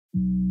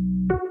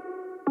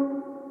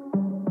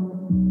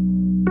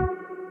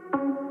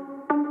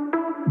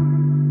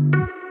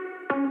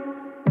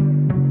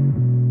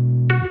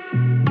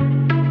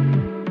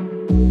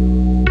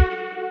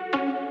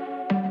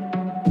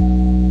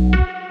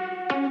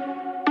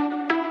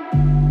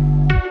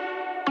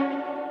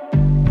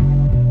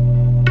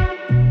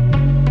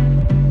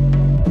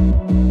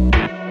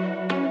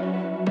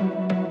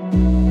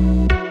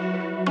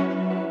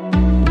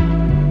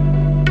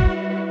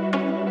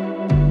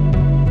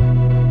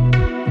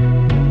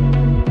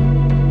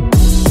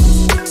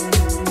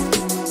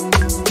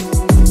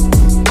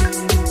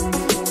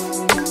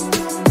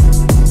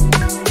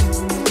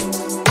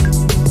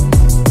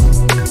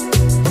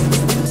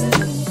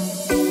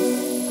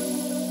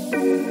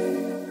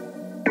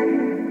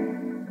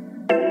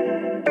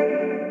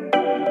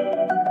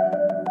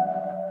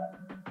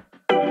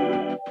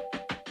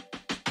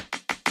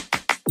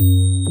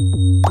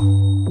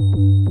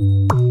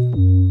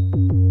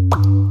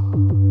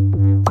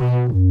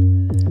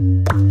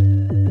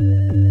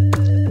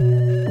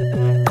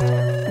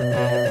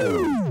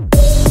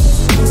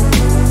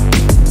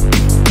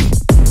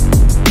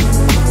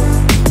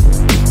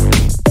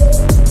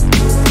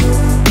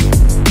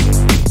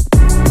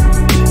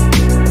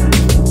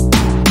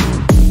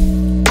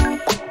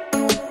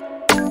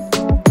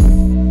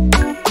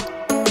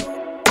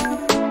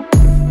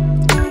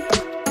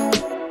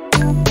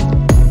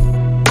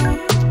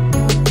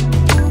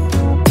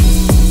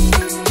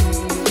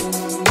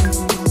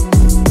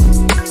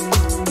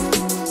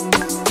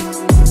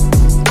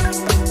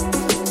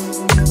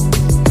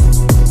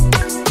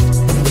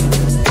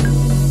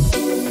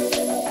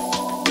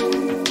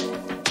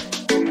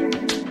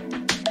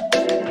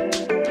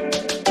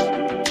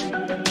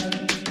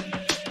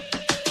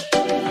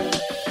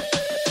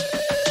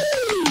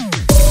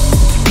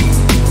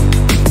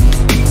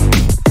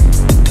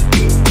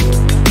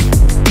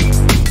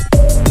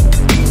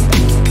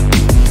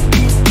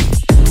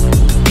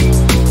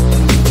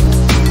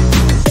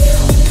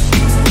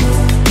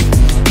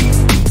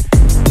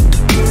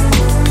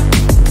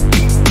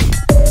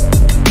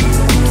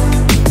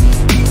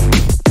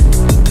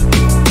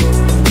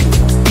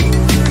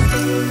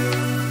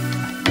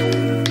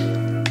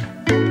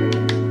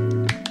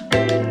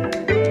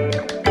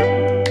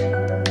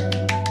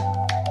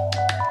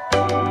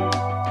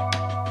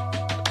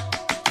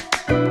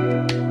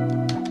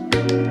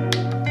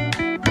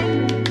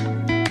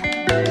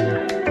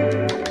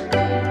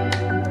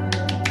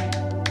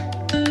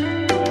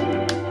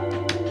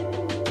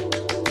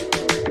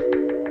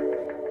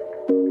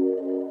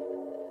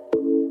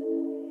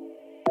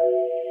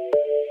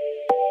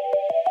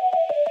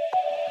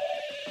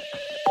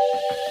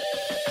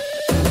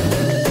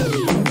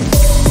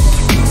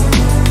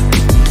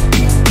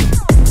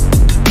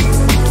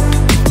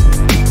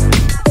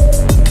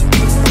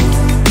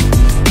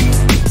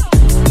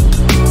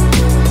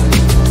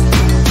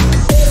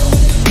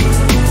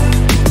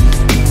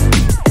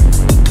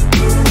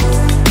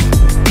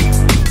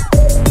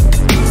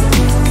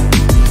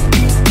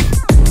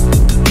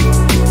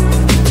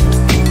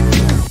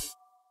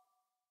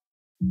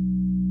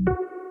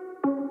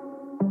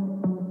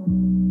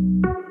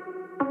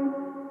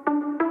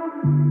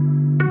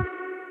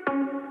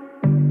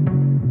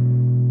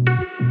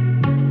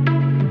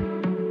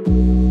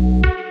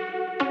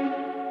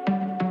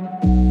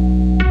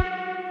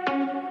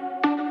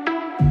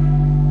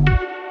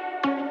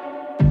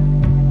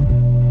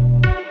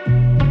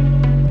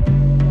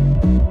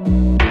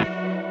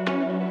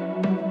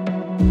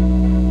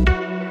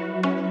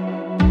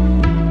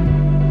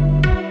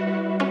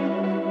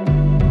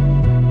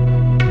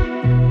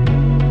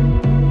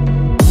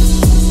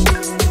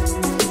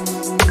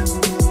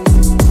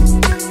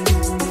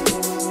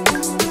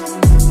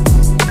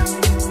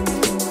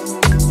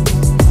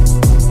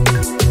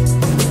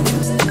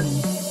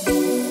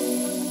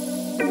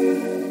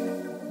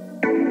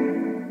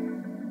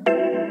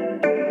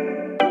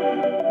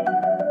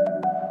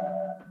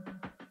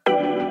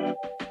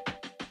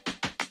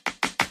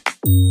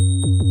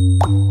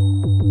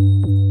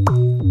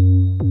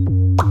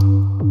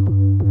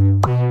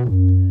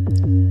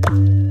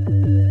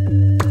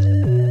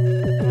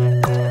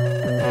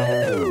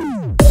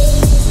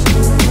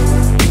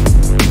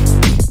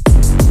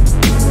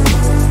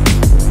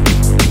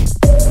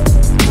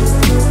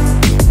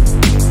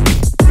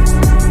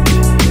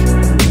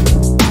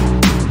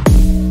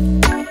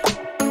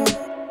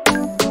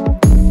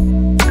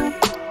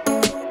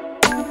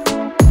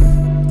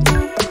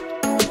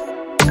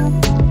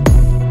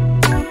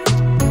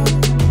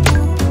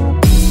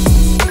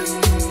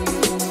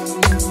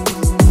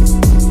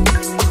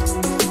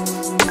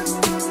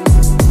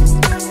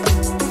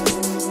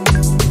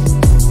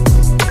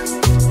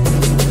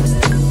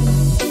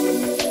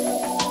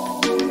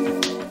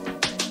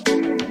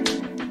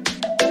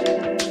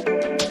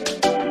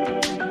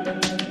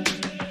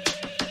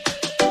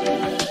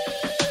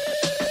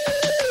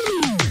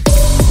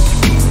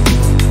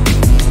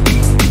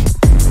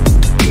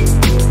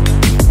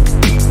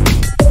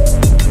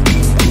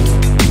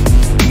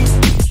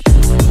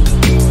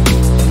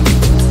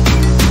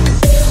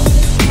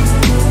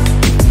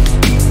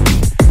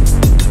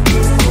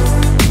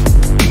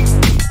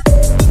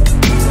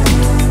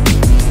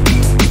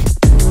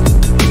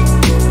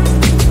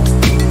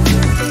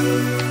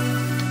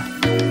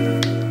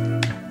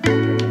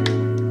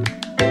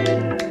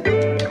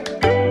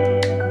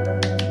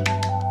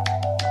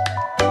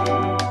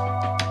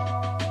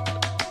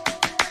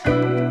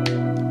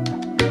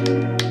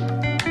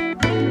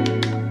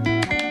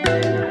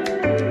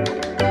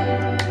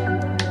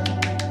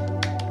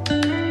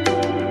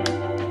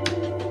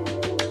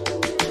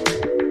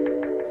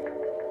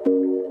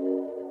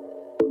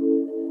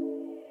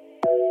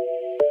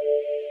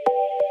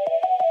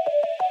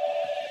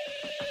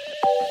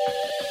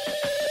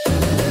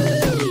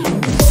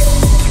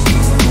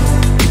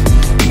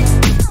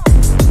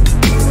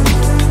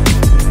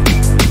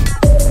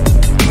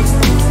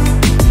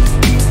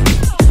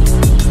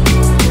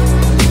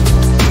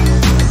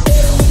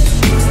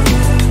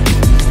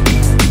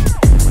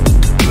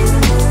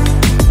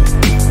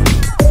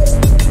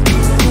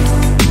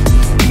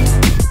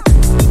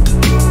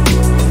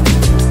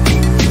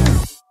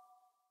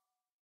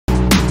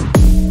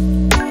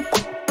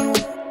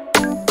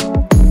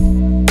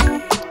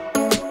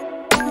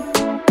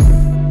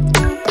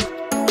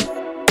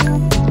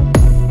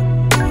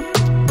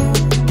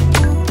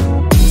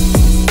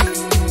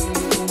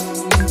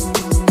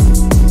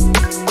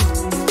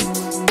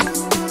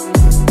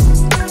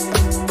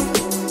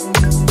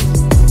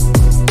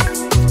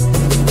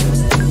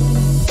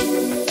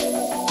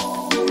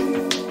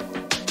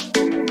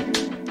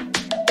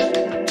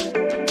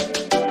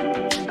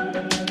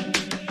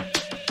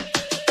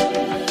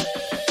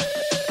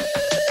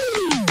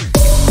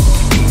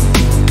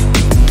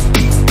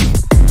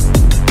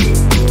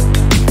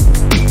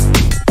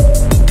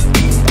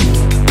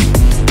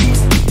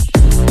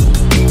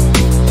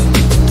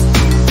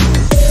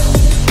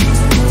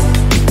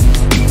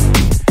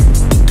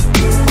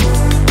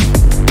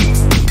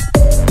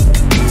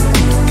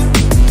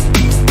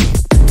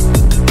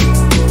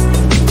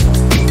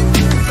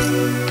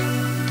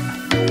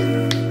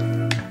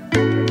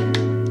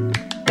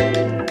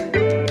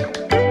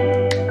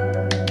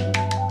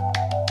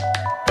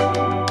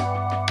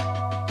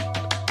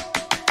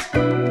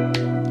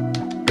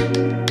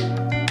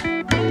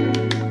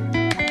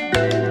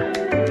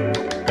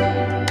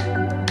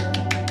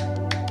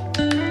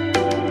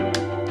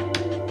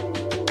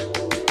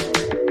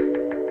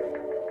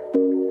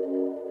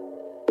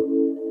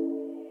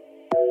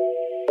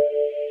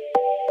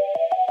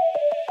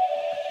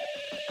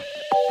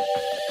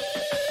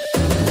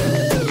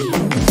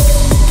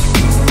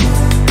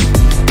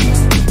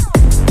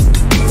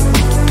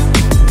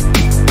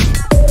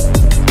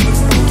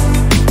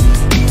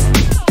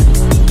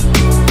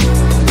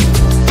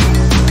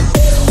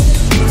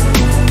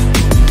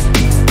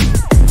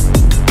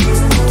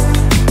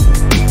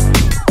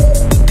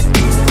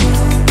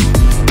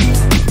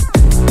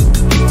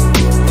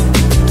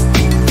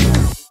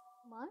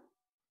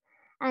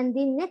And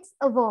the next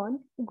award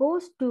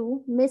goes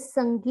to Ms.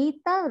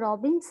 Sangeeta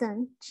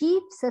Robinson,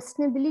 Chief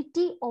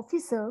Sustainability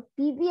Officer,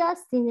 PVR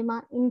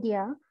Cinema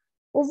India.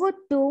 Over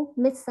to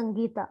Ms.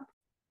 Sangeeta.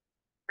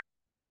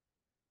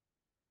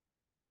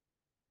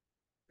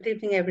 Good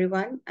evening,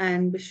 everyone,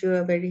 and wish you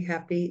a very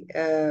happy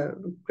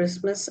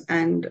Christmas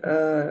and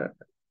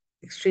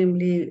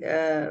extremely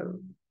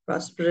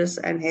prosperous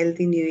and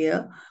healthy New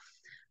Year.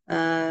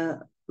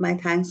 My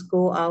thanks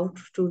go out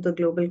to the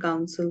Global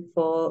Council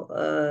for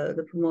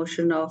the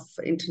promotion of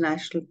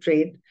international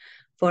trade,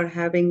 for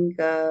having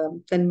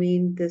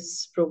convened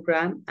this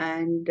program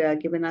and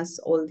given us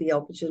all the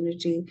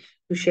opportunity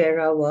to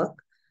share our work,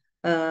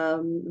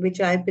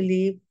 which I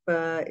believe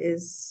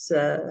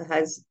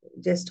has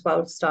just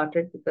about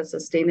started, because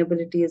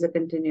sustainability is a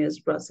continuous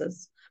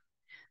process.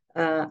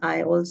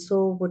 I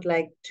also would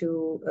like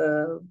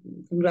to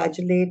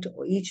congratulate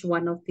each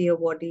one of the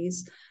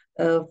awardees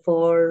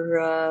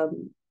for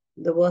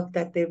the work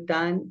that they've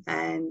done,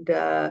 and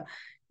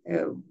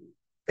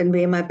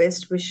convey my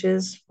best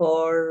wishes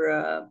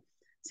for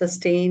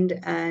sustained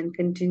and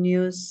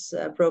continuous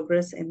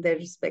progress in their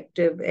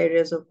respective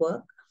areas of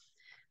work.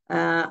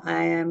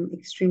 I am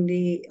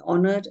extremely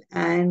honored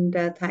and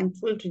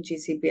thankful to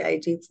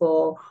GCPIT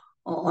for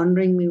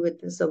honoring me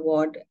with this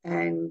award,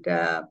 and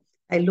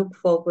I look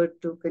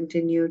forward to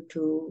continue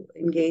to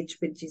engage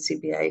with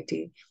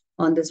GCPIT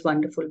on this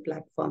wonderful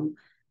platform.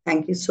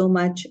 Thank you so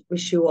much.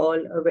 Wish you all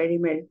a very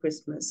Merry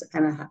Christmas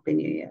and a Happy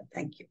New Year.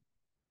 Thank you.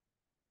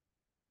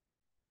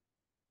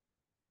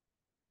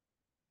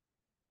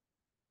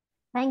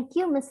 Thank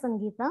you, Ms.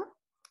 Sangeeta.